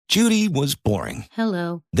Judy was boring.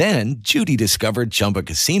 Hello. Then Judy discovered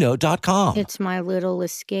ChumbaCasino.com. It's my little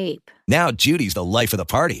escape. Now Judy's the life of the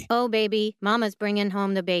party. Oh, baby, mama's bringing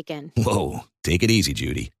home the bacon. Whoa, take it easy,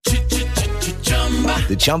 Judy.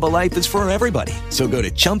 The Chumba life is for everybody. So go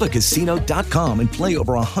to ChumbaCasino.com and play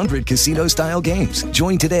over 100 casino-style games.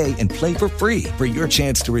 Join today and play for free for your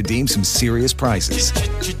chance to redeem some serious prizes.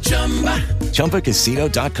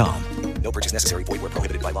 ChumbaCasino.com. No purchase necessary. Void where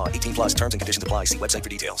prohibited by law. 18 plus terms and conditions apply. See website for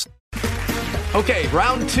details. Okay,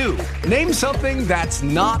 round two. Name something that's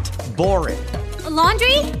not boring. A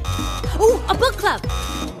laundry? Ooh, a book club.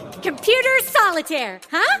 Computer solitaire,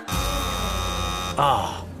 huh?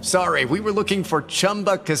 Ah, sorry, we were looking for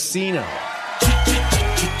Chumba Casino.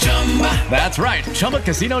 That's right,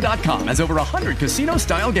 ChumbaCasino.com has over 100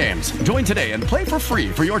 casino-style games. Join today and play for free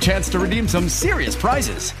for your chance to redeem some serious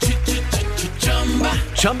prizes.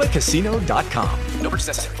 ChumbaCasino.com. No purchase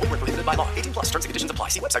necessary. Void where prohibited by law. 18 plus terms and conditions apply.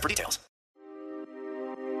 See website for details.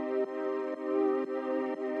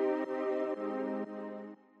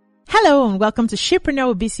 Hello and welcome to Shipreneur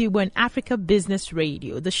with BC One Africa Business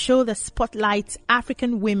Radio, the show that spotlights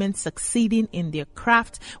African women succeeding in their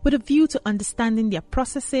craft with a view to understanding their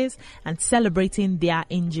processes and celebrating their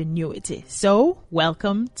ingenuity. So,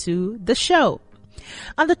 welcome to the show.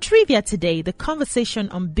 On the trivia today, the conversation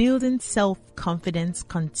on building self-confidence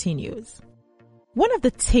continues. One of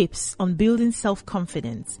the tips on building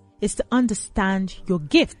self-confidence is to understand your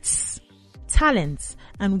gifts, talents,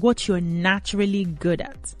 and what you're naturally good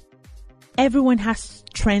at. Everyone has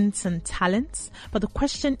strengths and talents, but the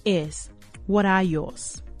question is, what are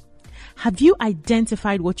yours? Have you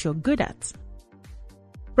identified what you're good at?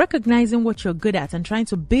 Recognizing what you're good at and trying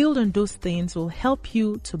to build on those things will help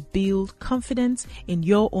you to build confidence in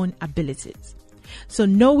your own abilities. So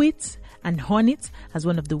know it and hone it as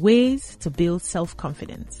one of the ways to build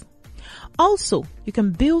self-confidence. Also, you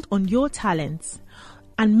can build on your talents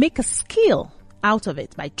and make a skill out of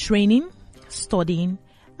it by training, studying,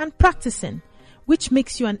 and practicing, which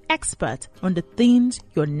makes you an expert on the things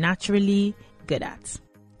you're naturally good at.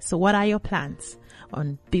 So what are your plans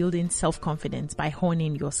on building self-confidence by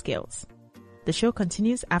honing your skills? The show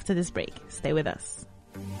continues after this break. Stay with us.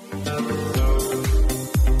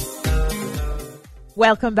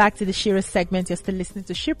 Welcome back to the Shiro segment. You're still listening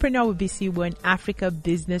to Shipreneur with BC One Africa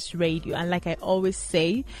Business Radio. And like I always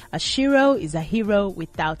say, a Shiro is a hero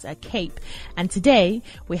without a cape. And today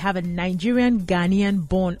we have a Nigerian Ghanaian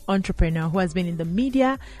born entrepreneur who has been in the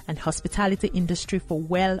media and hospitality industry for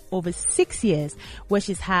well over 6 years, where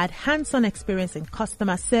she's had hands-on experience in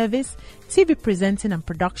customer service, TV presenting and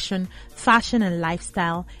production, fashion and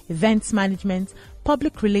lifestyle, events management,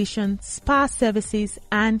 public relations, spa services,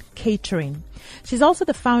 and catering. She's also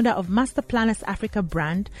the founder of Master Planners Africa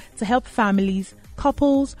brand to help families,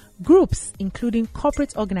 couples, groups, including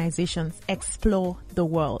corporate organizations, explore the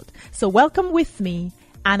world. So welcome with me,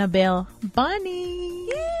 Annabelle Bunny.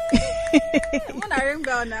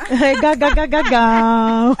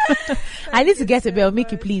 I need to get a bell.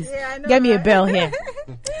 Mickey, please. Get me a bell here.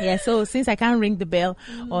 Yeah, so since I can't ring the bell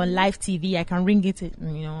on live TV, I can ring it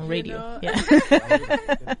on radio.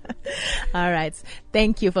 Yeah. All right.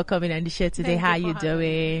 Thank you for coming on the show today. How are you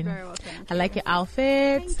doing? Very well, thank you. I like your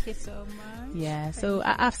outfit. Thank you so much. Yeah, so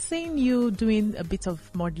I've seen you doing a bit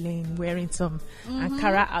of modeling, wearing some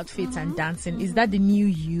Ankara outfits and dancing. Is that the new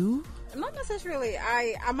you? Not necessarily.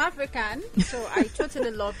 I'm African, so I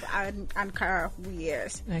totally love Ankara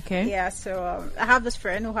wears. Okay. Yeah, so I have this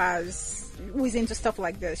friend who is into stuff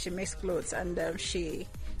like this. She makes clothes, and she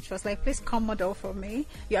was like, "Please come model for me.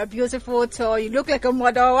 You're beautiful, tall. You look like a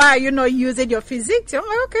model. Why are you not using your physique?" So I'm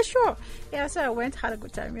like, "Okay, sure." Yeah, so I went, had a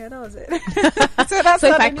good time. Yeah, that was it. So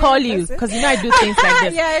if I call you, because I do things like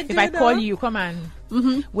this. Yeah, if I call you come and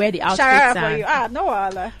wear the outfits. Shout out for you. No,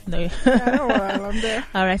 Allah. No. Yeah, no, Allah, I'm there.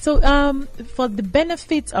 All right. So, for the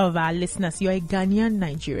benefit of our listeners, you're a Ghanaian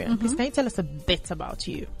Nigerian. Please, can you tell us a bit about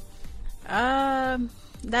you? Yeah,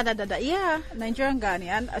 Nigerian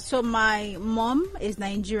Ghanaian. So my mom is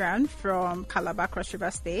Nigerian from Calabar, Cross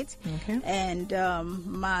River State. Okay. And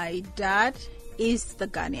my dad is the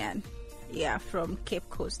Ghanaian. Yeah, from Cape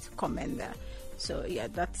Coast, Commander. So yeah,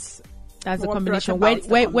 that's the what combination. brought about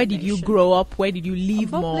Where the did you combination. grow up? Where did you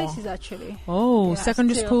live Both more? places actually. Oh, Yeah,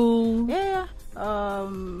 secondary still. school. Yeah.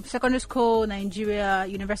 Secondary school, Nigeria,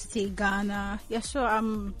 university, Ghana. Yeah, so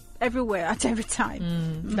I'm everywhere at every time.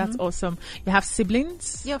 That's awesome. You have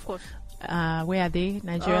siblings? Yeah, of course. Where are they?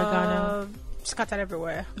 Nigeria, Ghana? Scattered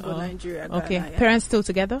everywhere. But Nigeria, Ghana. Okay. Yeah. Parents still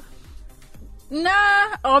together?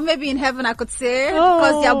 Nah, or maybe in heaven I could say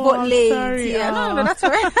because they're both late. sorry. Yeah, no, that's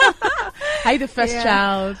right. Are you the first Yeah.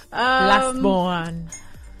 child? Last born?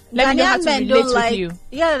 Let me know how Ghanaian to men relate don't with like. you.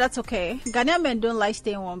 Yeah, that's okay. Ghanaian men don't like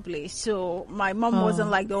staying in one place. So my mom wasn't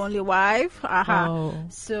like the only wife. Oh.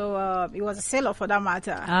 So it was a sailor for that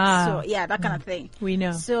matter. Ah. So yeah, that kind of thing. We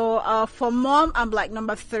know. So for mom, I'm like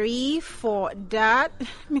number 3. For dad,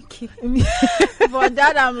 for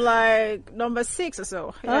dad, I'm like number 6 or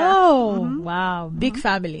so. Yeah. Oh, wow. Big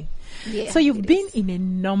family. Yeah, So you've it been is. in a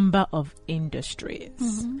number of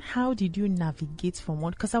industries. How did you navigate from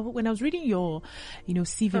one? Because when I was reading your,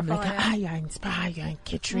 CV, I'm like, Profile, you're in spa, you're in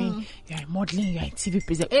catering, you're in modeling, you're in TV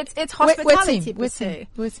present. It's hospitality, per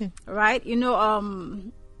Waiting. se. Right?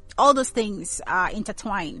 All those things are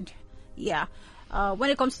intertwined. Yeah. When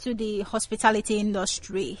it comes to the hospitality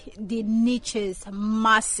industry, the niche is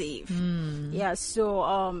massive. Yeah,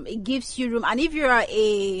 so it gives you room. And if you're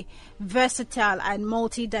a versatile and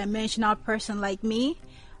multi-dimensional person like me,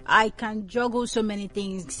 I can juggle so many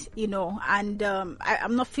things, and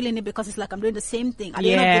I'm not feeling it because it's like I'm doing the same thing. At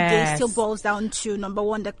the end of the day, it still boils down to number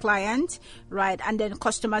 1, the client, right? And then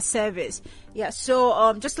customer service. Yeah,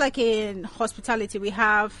 so just like in hospitality, we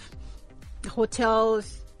have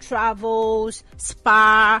hotels, travels,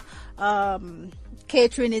 spa,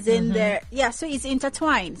 catering is in there. Yeah, so it's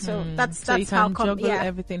intertwined. So that's So you how can come. juggle Yeah.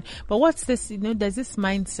 everything. But what's this? There's this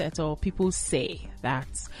mindset, or people say that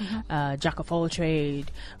jack of all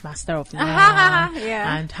trade, master of none.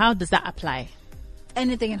 Yeah. And how does that apply?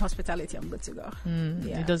 Anything in hospitality, I'm good to go.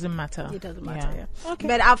 Yeah. It doesn't matter. It doesn't matter. Yeah. Okay.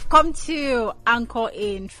 But I've come to anchor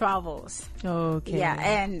in travels. Okay. Yeah,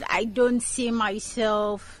 and I don't see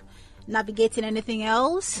myself navigating anything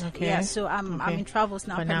else. Okay. Yeah, so I'm in travels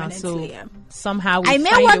now For now, permanently. so Yeah. somehow we I may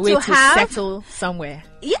find want a way to to have- settle somewhere.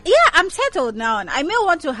 Yeah, I'm settled now. And I may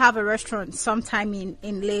want to have a restaurant sometime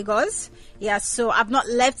in Lagos. Yeah, so I've not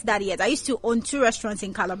left that yet. I used to own 2 restaurants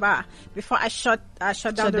in Calabar before I shut down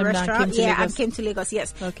Shut the them down, restaurant. came to Yeah, Lagos. I came to Lagos.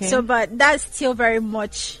 Yes. Okay. So, but that's still very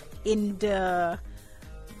much in the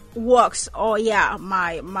works. Or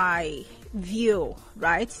my view,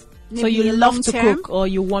 right? So you Maybe love to long-term. cook, or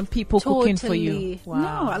you want people cooking for you? Totally.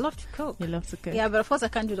 Wow. No, I love to cook. You love to cook. Yeah, but of course I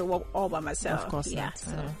can't do the work all by myself. Of course yeah, not.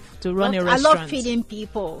 so. To run a I restaurant. love feeding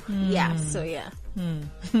people. Yeah, so yeah.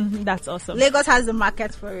 That's awesome. Lagos has the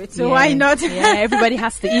market for it, so Yeah. why not? Yeah, everybody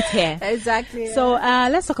has to eat here. Exactly. So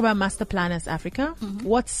let's talk about Master Planners Africa.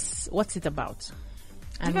 What's it about?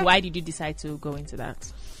 And Okay. why did you decide to go into that?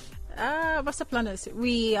 Master Planners,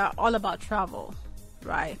 we are all about travel,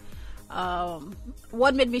 right?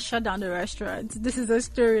 What made me shut down the restaurant? This is a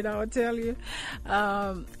story that I'll tell you.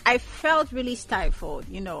 I felt really stifled.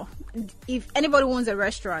 If anybody owns a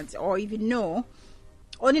restaurant, or if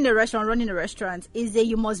owning a restaurant, running a restaurant is a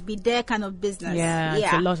you must be there kind of business. Yeah,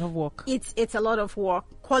 it's a lot of work. It's a lot of work.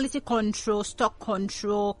 Quality control, stock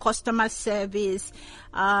control, customer service,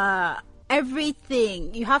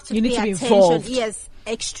 everything. You have to You pay need to be attention. involved. Yes,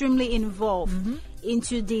 extremely involved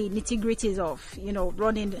into the nitty-gritties of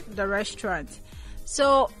running the restaurant.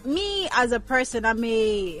 So me as a person,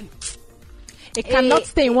 It cannot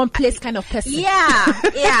stay in one place kind of person. yeah,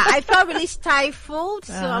 I felt really stifled.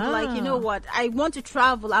 So I'm like, you know what? I want to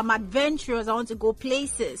travel. I'm adventurous. I want to go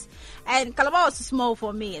places. And Calabar was too small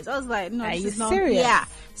for me. So I was like, no, Are this you is not. serious? Yeah.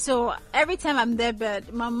 So every time I'm there,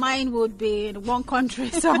 but my mind would be in one country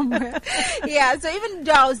somewhere. Yeah. So even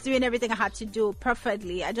though I was doing everything I had to do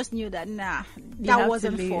perfectly, I just knew that that have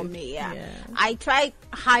wasn't to for leave. me. Yeah. Yeah. I tried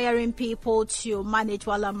hiring people to manage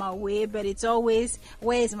while I'm away, but it's always,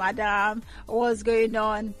 where is madam? What's going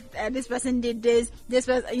on? This person did this. This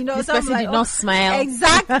person, This so I'm person like, did not smile.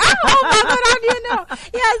 Exactly. Oh my God, how do you know?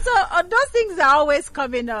 Yeah, so those things are always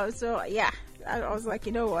coming up. So yeah, I was like,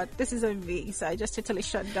 you know what? This isn't me. So I just totally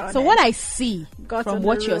shut down. So and what I see got from on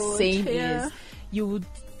what the you're road. saying Yeah. is you would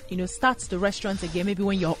start the restaurant again maybe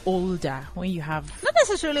when you're older, when you have Not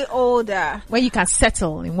necessarily older. when you can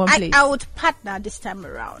settle in one place. I would partner this time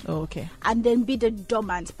around. Oh, okay. And then be the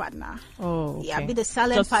dormant partner. Oh, okay. Yeah, be the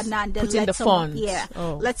silent Just partner and then put in let the funds. Yeah,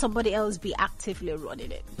 Oh. let somebody else be actively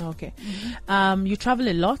running it. Okay. You travel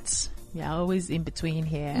a lot. Yeah, always in between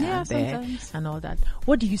here Yeah, and there sometimes. and all that.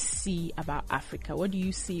 What do you see about Africa? What do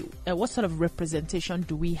you see? What sort of representation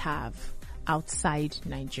do we have outside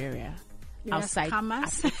Nigeria? You are Outside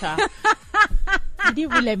scammers? Africa? You didn't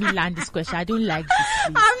even let me land this question. I don't like this.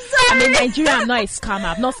 Please. I'm sorry. I'm in Nigeria. I'm not a scammer.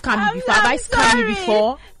 I've not scammed you before. Have I scammed you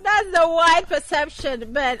before? That's the wide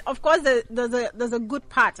perception, but of course there's a good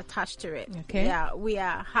part attached to it. Okay. Yeah, we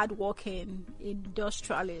are hardworking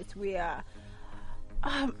industrialists. We are,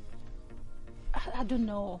 I don't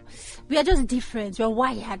know. We are just different. We are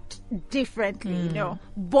wired differently,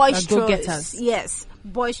 boisterous. go-getters. Yes,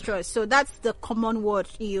 boisterous. So that's the common word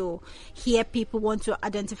you hear people want to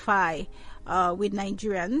identify with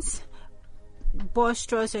Nigerians.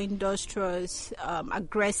 boisterous or industrious,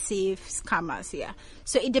 aggressive scammers. Yeah.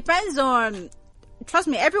 So it depends on. Trust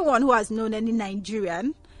me, everyone who has known any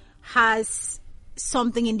Nigerian has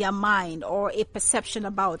something in their mind or a perception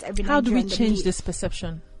about every Nigerian. How do we change this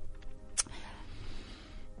perception?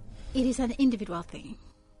 It is an individual thing.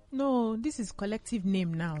 No, this is collective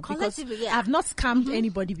name now. Collectively, because yeah. I've not scammed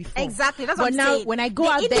anybody before. Exactly, that's but what I'm now saying. when I go The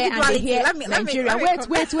out there and they hear let me Nigeria, wait,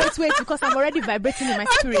 because I'm already vibrating in my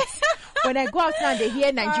spirit. When I go out now and they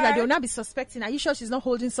hear Nigeria, they'll now be suspecting, are you sure she's not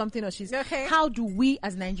holding something or she's... Okay. How do we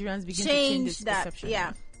as Nigerians begin to change this perception?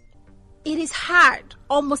 Yeah. It is hard,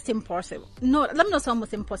 almost impossible. No, let me not say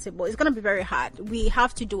almost impossible. It's going to be very hard. We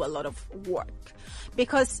have to do a lot of work.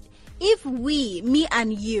 Because if we, me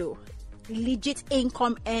and you, legit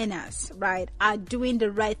income earners, right, are doing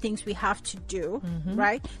the right things we have to do,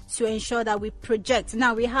 right, to ensure that we project.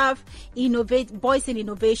 Now we have boys in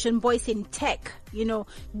innovation, boys in tech,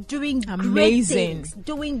 doing amazing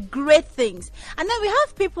great things. And then we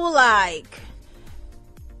have people like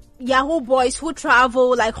Yahoo boys who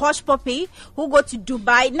travel, like Hush Puppy, who go to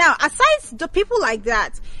Dubai. Now, aside the people like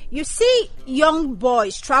that, you see young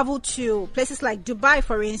boys travel to places like Dubai,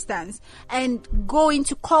 for instance, and go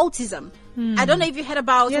into cultism. I don't know if you heard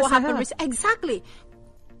about what happened. Exactly.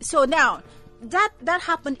 So now, that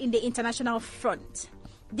happened in the international front.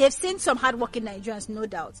 They've seen some hardworking Nigerians, no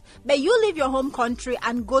doubt. But you leave your home country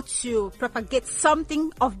and go to propagate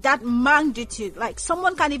something of that magnitude. Like,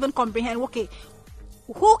 someone can't even comprehend, okay,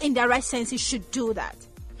 who in their right senses should do that?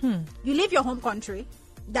 You leave your home country,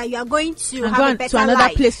 that you are going to and have a better to another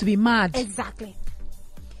life. Place to be mad. Exactly.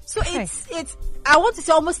 So it's I want to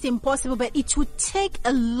say almost impossible, but it would take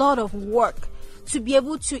a lot of work to be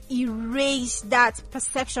able to erase that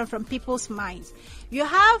perception from people's minds. You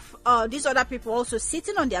have these other people also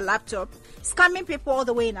sitting on their laptop, scamming people all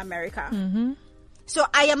the way in America. So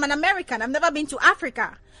I am an American. I've never been to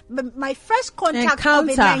Africa. But my first contact of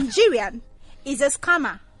a Nigerian is a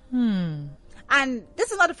scammer. And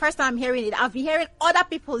this is not the first time I'm hearing it. I've been hearing other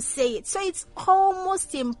people say it. So it's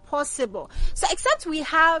almost impossible. So except we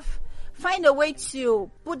find a way to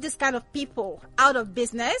put this kind of people out of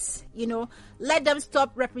business, let them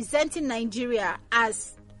stop representing Nigeria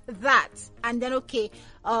as that. And then,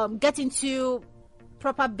 get into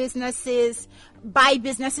proper businesses, buy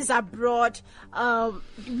businesses abroad.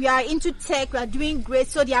 We are into tech. We are doing great.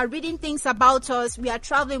 So they are reading things about us. We are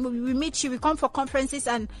traveling. We meet you. We come for conferences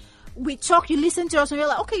and we talk, you listen to us, and you're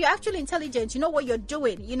like, okay, you're actually intelligent, you know what you're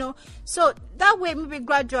doing, So that way, maybe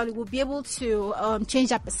gradually we'll be able to change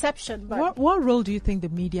that perception. But what role do you think the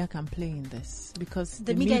media can play in this? Because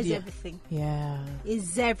the media is everything. Yeah.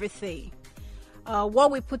 Is everything. What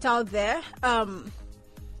we put out there, the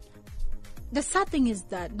sad thing is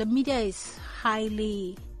that the media is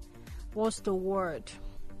highly,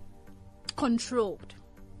 controlled.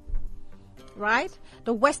 Right?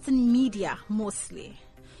 The Western media, mostly.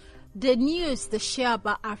 The news they share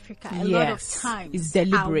about Africa a lot of times is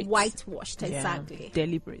deliberate. Are whitewashed. Exactly.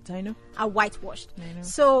 Deliberate, I know. Are whitewashed. I know.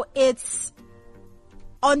 So it's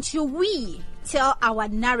until we tell our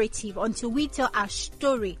narrative, until we tell our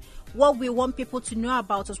story, what we want people to know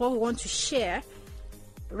about us, what we want to share,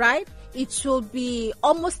 right? It will be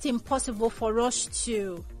almost impossible for us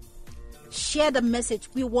to share the message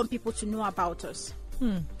we want people to know about us.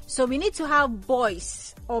 So we need to have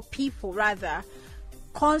boys or people rather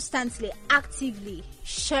constantly, actively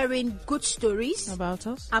sharing good stories about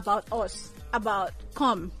us,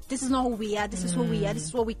 this is not who we are, this is who we are, this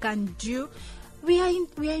is what we can do. We are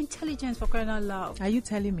intelligent, for crying out loud. Are you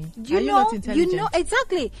telling me? Are you not intelligent?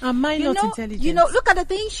 Exactly. Am I not intelligent? Look at the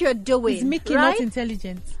things you're doing. Is Mickey right? not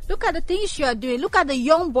intelligent? Look at the things you're doing. Look at the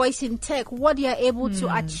young boys in tech, what they are able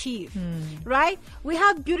to achieve. Right? We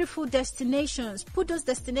have beautiful destinations. Put those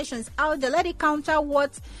destinations out there. Let it counter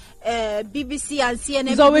what BBC and CNN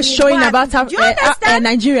is always showing about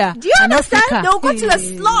Nigeria. Do you understand? Africa. They'll go to the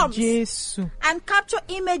slums Jesus. and capture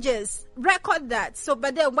images, record that. So,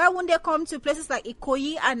 but then why won't they come to places like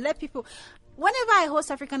Ikoyi and let people? Whenever I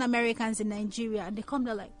host African Americans in Nigeria, and they come,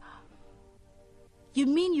 they're like, "You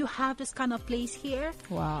mean you have this kind of place here?"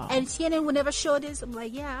 Wow. And CNN will never show this. I'm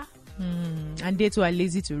like, yeah. And they too are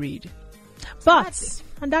lazy to read. But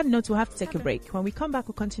on that note, we'll have to take a break. When we come back,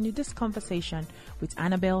 we'll continue this conversation with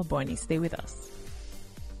Annabelle Bonny. Stay with us.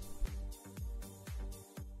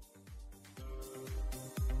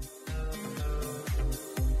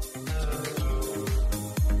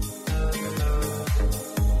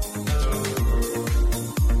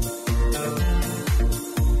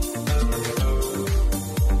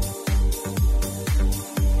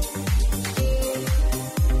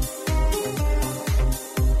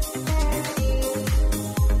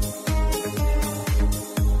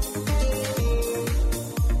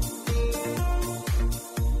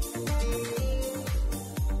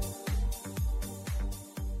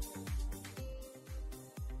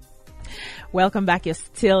 Welcome back. You're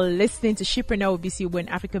still listening to Shipreneur with BC One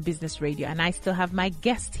Africa Business Radio, and I still have my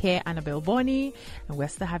guest here, Annabel Bonny, and we're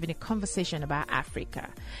still having a conversation about Africa.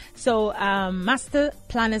 So, Master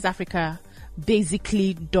Planners Africa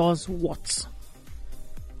basically does what?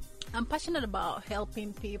 I'm passionate about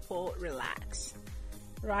helping people relax,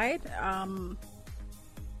 right?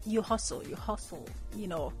 You hustle, you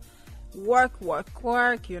know, work.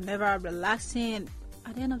 You're never relaxing.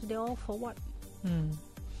 At the end of the day, all for what?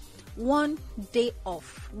 1 day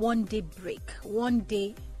off, 1 day break, 1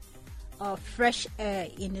 day of fresh air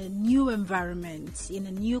in a new environment, in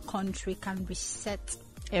a new country can reset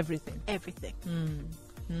Everything.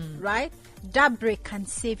 Right? That break can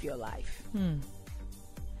save your life.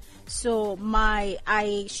 So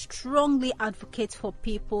I strongly advocate for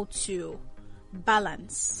people to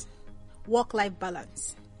balance, work-life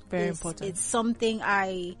balance. Very important. It's something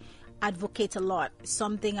I advocate a lot,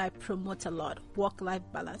 something I promote a lot. Work-life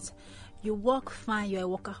balance. You work fine, you're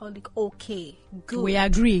a workaholic, okay, good. We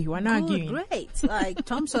agree. We're not Good, arguing. great. Like,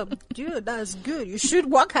 thumbs up, dude, that's good. You should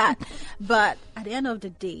work hard. But at the end of the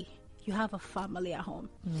day, you have a family at home.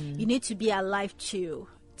 You need to be alive to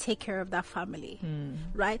take care of that family,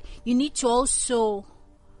 right? You need to also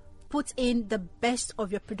put in the best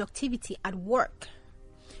of your productivity at work.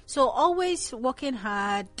 So always working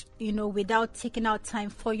hard, you know, without taking out time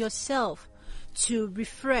for yourself to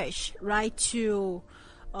refresh, right? To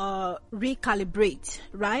recalibrate,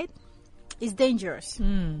 right? It's dangerous.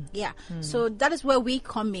 Yeah. So that is where we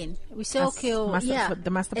come in. We say, okay, the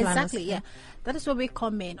master planners. Exactly, yeah. That is where we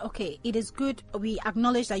come in. Okay, it is good. We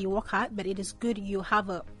acknowledge that you work hard, but it is good you have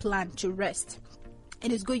a plan to rest.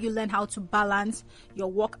 It is good you learn how to balance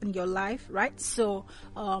your work and your life, right? So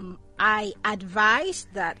I advise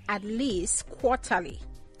that at least quarterly,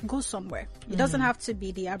 go somewhere. It doesn't have to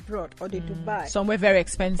be the abroad or the Dubai. Somewhere very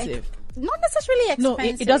expensive. Not necessarily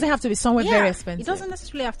expensive. No, it doesn't have to be somewhere very expensive. It doesn't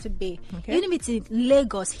necessarily have to be. Okay. Even if it's in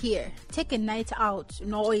Lagos here, take a night out, you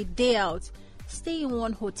know, or a day out. Stay in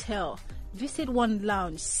one hotel, visit one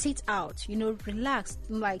lounge, sit out, you know, relax.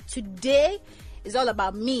 Like today is all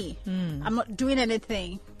about me. I'm not doing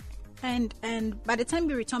anything. And by the time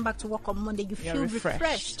you return back to work on Monday, you feel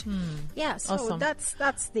refreshed. Yeah, so Awesome.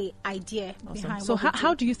 that's the idea behind. So what we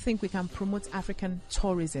how do you think we can promote African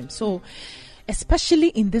tourism? So especially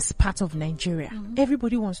in this part of Nigeria,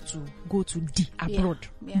 everybody wants to go to D, abroad.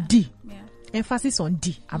 Yeah. D. Yeah. Emphasis on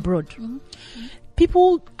D, abroad.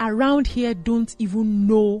 People around here don't even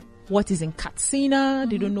know what is in Katsina,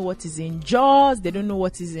 they don't know what is in Jos, they don't know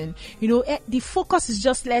what is in, you know, the focus is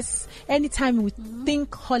just less. Anytime we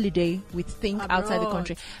think holiday, we think outside the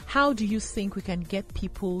country. How do you think we can get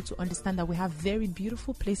people to understand that we have very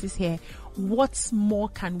beautiful places here? What more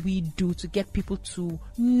can we do to get people to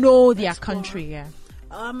know their country? Yeah.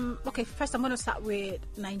 Okay, first I'm going to start with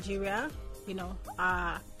Nigeria, you know,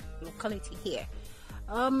 our locality here.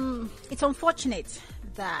 It's unfortunate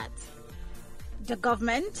that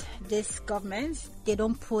this government, they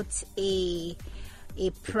don't put a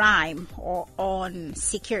prime or on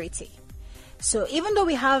security. So even though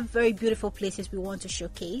we have very beautiful places we want to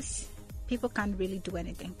showcase, people can't really do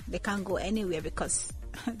anything. They can't go anywhere because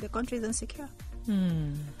the country is insecure.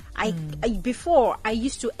 Before I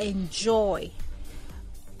used to enjoy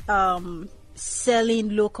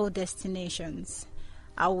selling local destinations.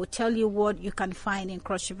 I will tell you what you can find in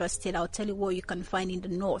Cross River State. I'll tell you what you can find in the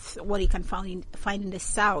north, what you can find in the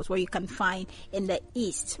south, what you can find in the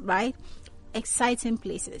east, right? Exciting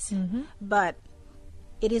places. But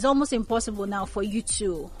it is almost impossible now for you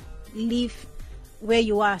to leave where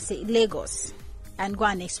you are, say Lagos, and go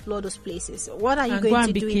and explore those places. What are you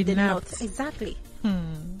going to do in the north? Exactly.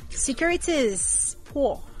 Security is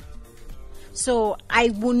poor. So I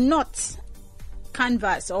will not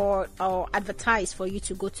canvas or advertise for you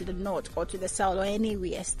to go to the north or to the south or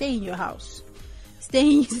anywhere. Stay in your house. Stay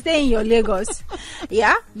in your Lagos.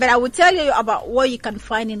 Yeah, but I will tell you about what you can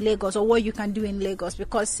find in Lagos or what you can do in Lagos,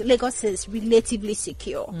 because Lagos is relatively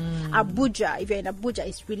secure. Abuja, if you're in Abuja,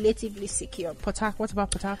 is relatively secure. What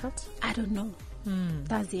about Port Harcourt? I don't know.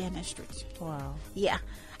 That's the NS street. Wow. Yeah,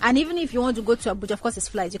 and even if you want to go to Abuja, of course it's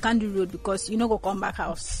flights. You can't do road because you know go come back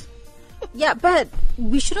house. Yeah, but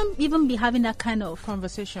we shouldn't even be having that kind of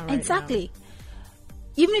conversation right exactly now.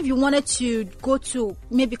 Even if you wanted to go to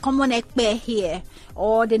maybe Common Ekpe here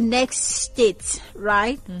or the next state,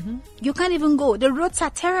 right? You can't even go. The roads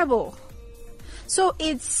are terrible. So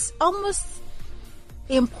it's almost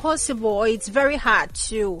impossible, or it's very hard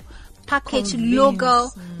to package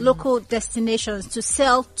local destinations to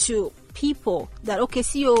sell to people that, okay,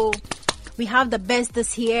 see, we have the best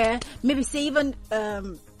this here. Maybe say even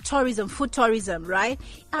tourism, food tourism, right?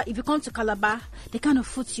 If you come to Calabar, the kind of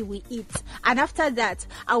food you will eat. And after that,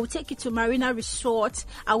 I will take you to Marina Resort.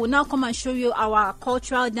 I will now come and show you our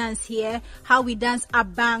cultural dance here, how we dance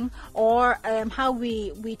abang, or how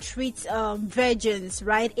we treat virgins,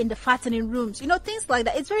 right, in the fattening rooms. You know, things like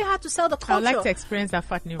that. It's very hard to sell the culture. I'd like to experience that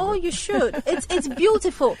fattening room. Oh, you should. It's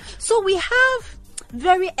beautiful. So we have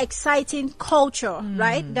very exciting culture,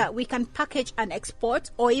 right, that we can package and export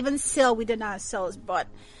or even sell within ourselves, but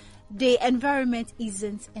the environment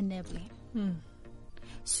isn't enabling.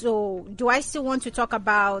 So do I still want to talk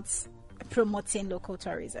about promoting local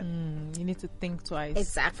tourism? You need to think twice.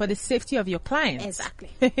 Exactly. For the safety of your clients.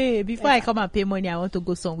 Exactly. Before I come and pay money, I want to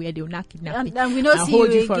go somewhere they will not kidnap me. And we don't see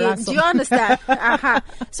hold you you for again. ransom. Do you understand?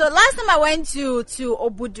 So last time I went to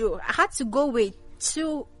Obudu, I had to go with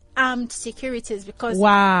 2 armed securities because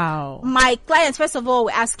wow, my clients, first of all,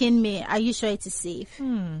 were asking me, are you sure it is safe?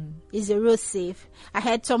 Is the road safe? I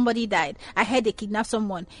heard somebody died. I heard they kidnapped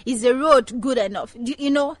someone. Is the road good enough? You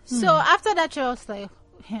know? So after that, I was like,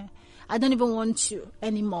 I don't even want to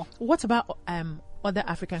anymore. What about other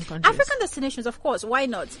African countries? African destinations, of course. Why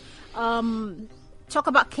not? Talk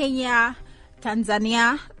about Kenya,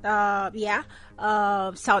 Tanzania,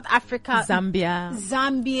 South Africa,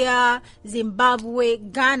 Zambia, Zimbabwe,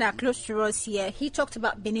 Ghana, close to us here. He talked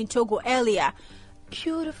about Benin, Togo earlier.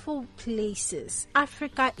 Beautiful places.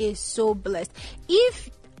 Africa is so blessed. If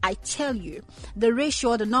I tell you the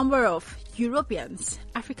ratio, the number of Europeans,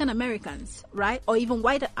 African Americans, right, or even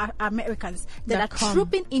white Americans that are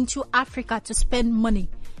trooping into Africa to spend money,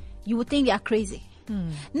 you would think they are crazy.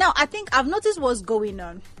 Now, I think I've noticed what's going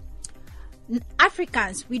on.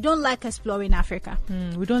 Africans, we don't like exploring Africa.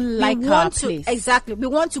 We don't like our place. Exactly. We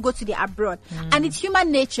want to go to the abroad. And it's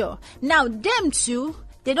human nature. Now, them too,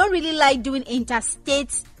 they don't really like doing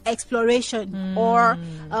interstate exploration or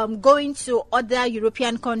going to other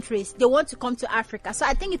European countries. They want to come to Africa. So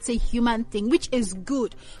I think it's a human thing, which is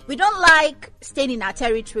good. We don't like staying in our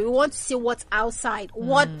territory. We want to see what's outside,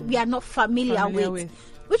 what we are not familiar with,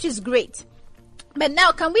 which is great. But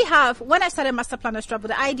now, can we have, when I started Master Planners Travel,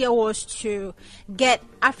 the idea was to get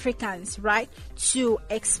Africans, right, to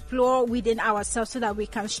explore within ourselves so that we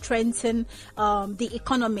can strengthen the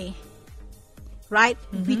economy, right,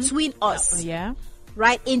 between us.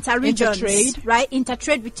 Right, interregions, right,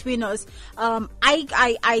 intertrade between us.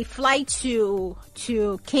 I fly to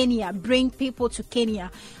Kenya, bring people to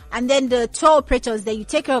Kenya, and then the tour operators there, you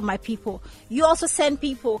take care of my people. You also send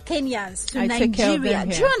people, Kenyans, to Nigeria.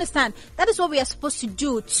 Do you understand? That is what we are supposed to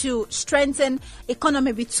do to strengthen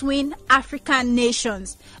economy between African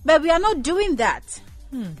nations. But we are not doing that.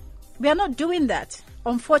 We are not doing that,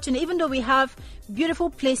 unfortunately, even though we have beautiful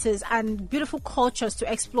places and beautiful cultures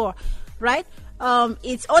to explore, right?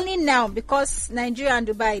 It's only now because Nigeria and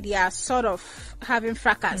Dubai, they are sort of having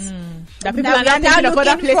fracas. That people are not thinking of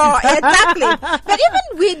other places. Exactly. But even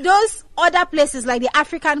with those other places like the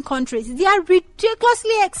African countries, they are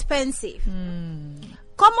ridiculously expensive.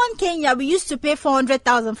 Common Kenya, we used to pay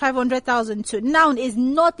 400,000, 500,000 to. Now is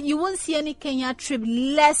not, you won't see any Kenya trip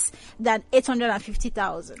less than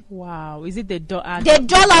 850,000. Wow. Is it the dollar? The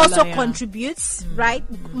dollar also contributes, right?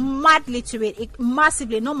 Madly to it,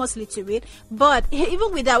 massively, enormously to it. But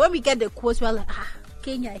even with that, when we get the quotes, we're like,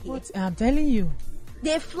 Kenya here. What? I'm telling you.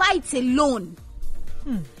 The flights alone.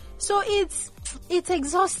 So it's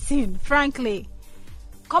exhausting, frankly.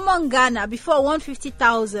 Come on, Ghana, before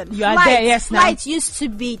 150,000. You are there, yes, now. Flights used to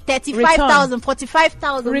be 35,000,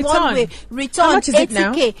 45,000 one way. Return, how much is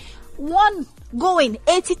 80K. One going,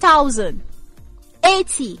 80,000.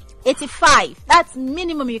 80, 85. That's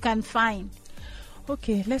minimum you can find.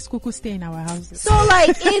 Okay, let's cuckoo stay in our houses. So,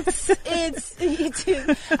 like, it's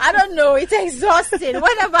I don't know, it's exhausting.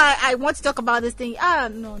 Whenever I want to talk about this thing,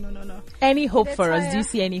 no. Any hope for us? Do you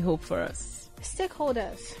see any hope for us?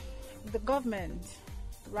 Stakeholders, the government.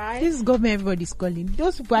 Right? This government everybody's calling.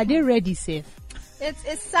 Those people, are they ready, safe?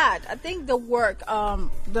 It's sad. I think the work,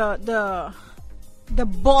 the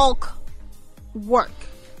bulk work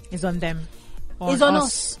is on them. Is on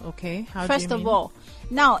us. Okay. How First do you of mean? all,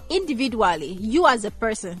 now individually, you as a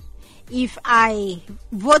person, if I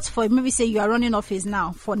vote for, maybe say you are running office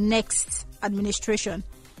now for next administration,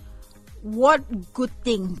 what good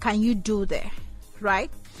thing can you do there, right?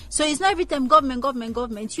 So it's not every time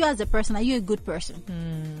government. You as a person, are you a good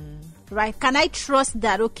person? Right? Can I trust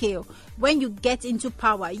that, okay, when you get into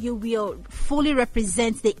power, you will fully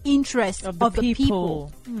represent the interest of the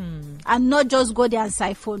people and not just go there and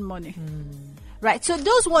siphon money? Right? So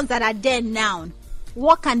those ones that are there now,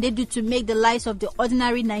 what can they do to make the lives of the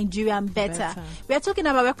ordinary Nigerian better? We're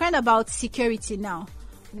crying about security now.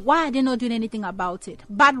 Why are they not doing anything about it?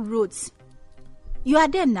 Bad roads. You are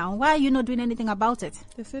there now. Why are you not doing anything about it?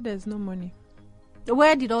 They say there's no money.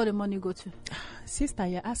 Where did all the money go to? Sister,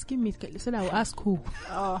 you're asking me, so I will ask who.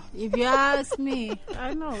 Oh, if you ask me,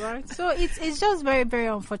 I know, right? So it's just very, very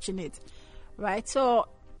unfortunate, right? So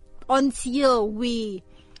until we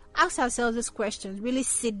ask ourselves these questions, really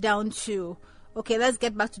sit down to, okay, let's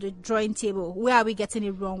get back to the drawing table. Where are we getting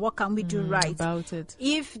it wrong? What can we do right about it?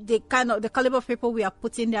 If the caliber of people we are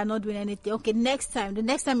putting, they are not doing anything. Okay, the next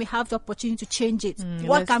time we have the opportunity to change it.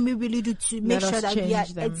 What can we really do to make sure that we are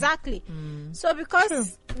exactly? So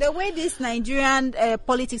because the way this Nigerian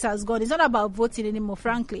politics has gone, it's not about voting anymore.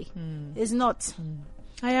 Frankly, it's not.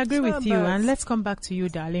 I agree with you, and let's come back to you,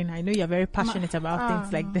 darling. I know you're very passionate about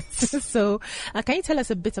things like this. So, can you tell us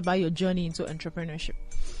a bit about your journey into entrepreneurship?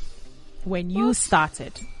 When you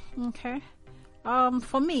started? Okay.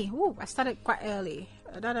 For me, I started quite early.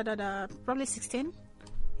 Probably 16.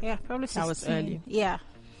 Yeah, probably 16. That was early. Yeah.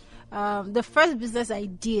 The first business I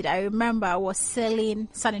did, I remember, was selling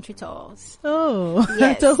sanitary towels. Oh,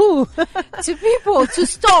 yes. To who? To people, to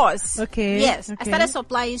stores. Okay. Yes, okay. I started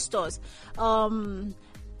supplying stores.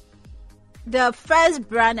 The first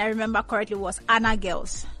brand I remember correctly was Anna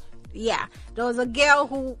Girls. Yeah, there was a girl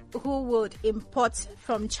who would import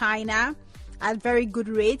from China at very good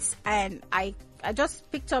rates, and I just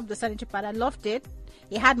picked up the sanitary pad. I loved it.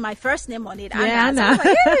 It had my first name on it, Anna.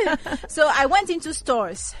 So I went into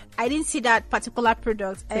stores. I didn't see that particular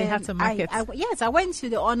product. So you had to market. Yes, I went to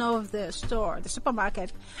the owner of the store, the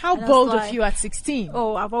supermarket. How bold of you at 16?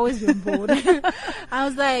 Oh, I've always been bold. I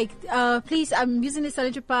was like, please, I'm using this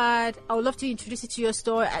sanitary pad. I would love to introduce it to your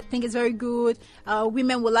store. I think it's very good.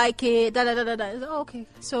 Women will like it. Oh, okay.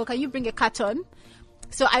 So can you bring a carton?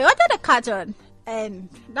 So I ordered a carton. And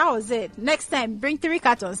that was it. Next time, bring 3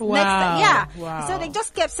 cartons. Wow. Next time, yeah. Wow. So they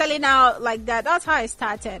just kept selling out like that. That's how I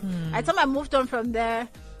started. By the time I moved on from there,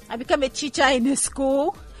 I became a teacher in the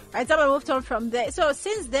school. By the time I moved on from there, so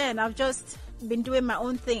since then I've just been doing my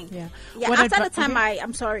own thing. Yeah. After the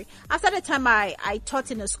time I taught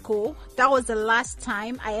in a school, that was the last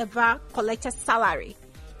time I ever collected salary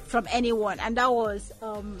from anyone, and that was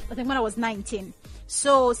I think when I was 19.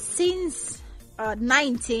 So since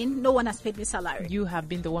 19, no one has paid me salary. You have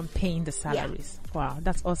been the one paying the salaries. Yeah. Wow,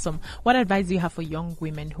 that's awesome. What advice do you have for young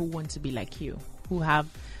women who want to be like you, who have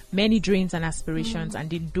many dreams and aspirations and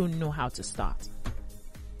they don't know how to start?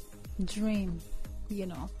 Dream,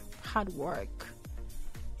 hard work,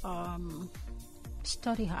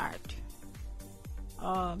 study hard.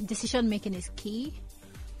 Decision making is key.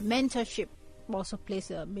 Mentorship also plays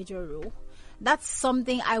a major role. That's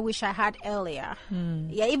something I wish I had earlier.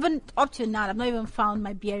 Yeah, even up to now, I've not even found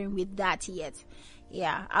my bearing with that yet.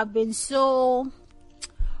 Yeah, I've been so,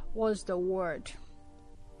 what's the word?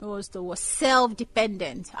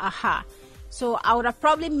 Self-dependent. So I would have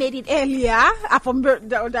probably made it earlier.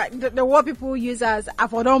 The word people use as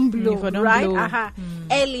 "afodonblo," right?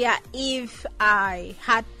 Earlier, if I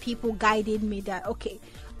had people guiding me that, okay,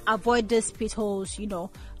 avoid these pitholes,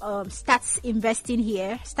 start investing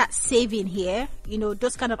here, start saving here,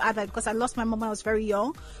 those kind of advice, because I lost my mom when I was very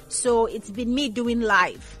young. So it's been me doing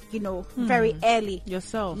life, very early.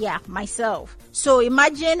 Yourself? Yeah, myself. So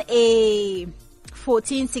imagine a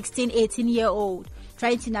 14, 16, 18-year-old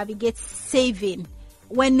trying to navigate saving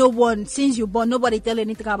when since you're born, nobody tell you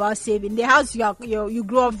anything about saving. The house you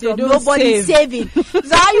grew up from, nobody's saving. So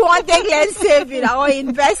how you want to take less saving or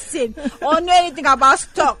investing or know anything about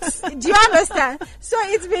stocks? Do you understand? So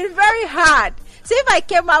it's been very hard. So if I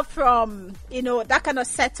came up from, that kind of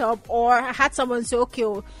setup, or I had someone say, okay,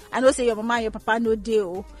 I know say your mama and your papa no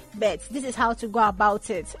deal, but this is how to go about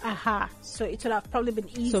it. So it would have probably been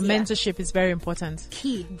easier. So mentorship is very important.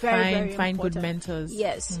 Key. Very important. Find good mentors.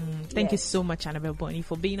 Yes. Thank you so much, Annabelle Bonny,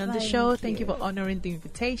 for being on the show. Thank you for honoring the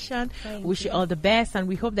invitation. Wish you all the best, and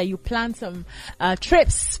we hope that you plan some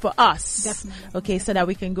trips for us. Definitely. Okay, so that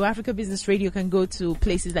we can go. Africa Business Radio can go to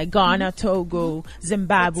places like Ghana, Togo,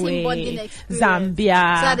 Zimbabwe, Zambia.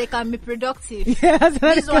 So that they can be productive. Yes,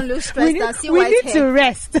 this one looks stressed. We need to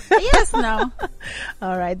rest. Yes, now.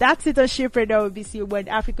 All right, that's it on Shepreneur with BC World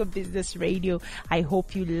Africa Business Radio. I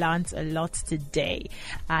hope you learned a lot today.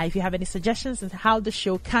 If you have any suggestions on how the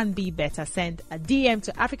show can be better, send a DM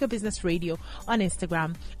to Africa Business Radio on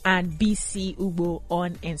Instagram and BC Ubo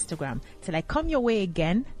on Instagram. Till I come your way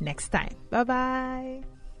again next time. Bye-bye.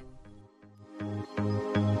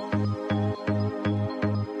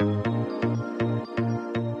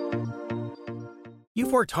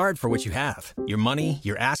 You've worked hard for what you have. Your money,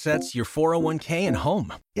 your assets, your 401k, and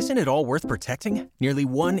home. Isn't it all worth protecting? Nearly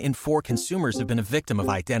 1 in 4 consumers have been a victim of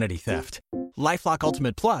identity theft. LifeLock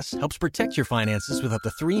Ultimate Plus helps protect your finances with up to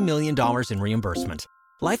 $3 million in reimbursement.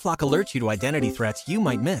 LifeLock alerts you to identity threats you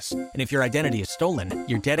might miss. And if your identity is stolen,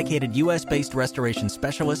 your dedicated U.S.-based restoration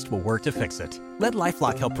specialist will work to fix it. Let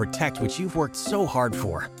LifeLock help protect what you've worked so hard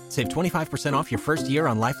for. Save 25% off your first year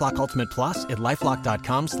on LifeLock Ultimate Plus at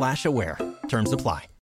LifeLock.com/aware. Terms apply.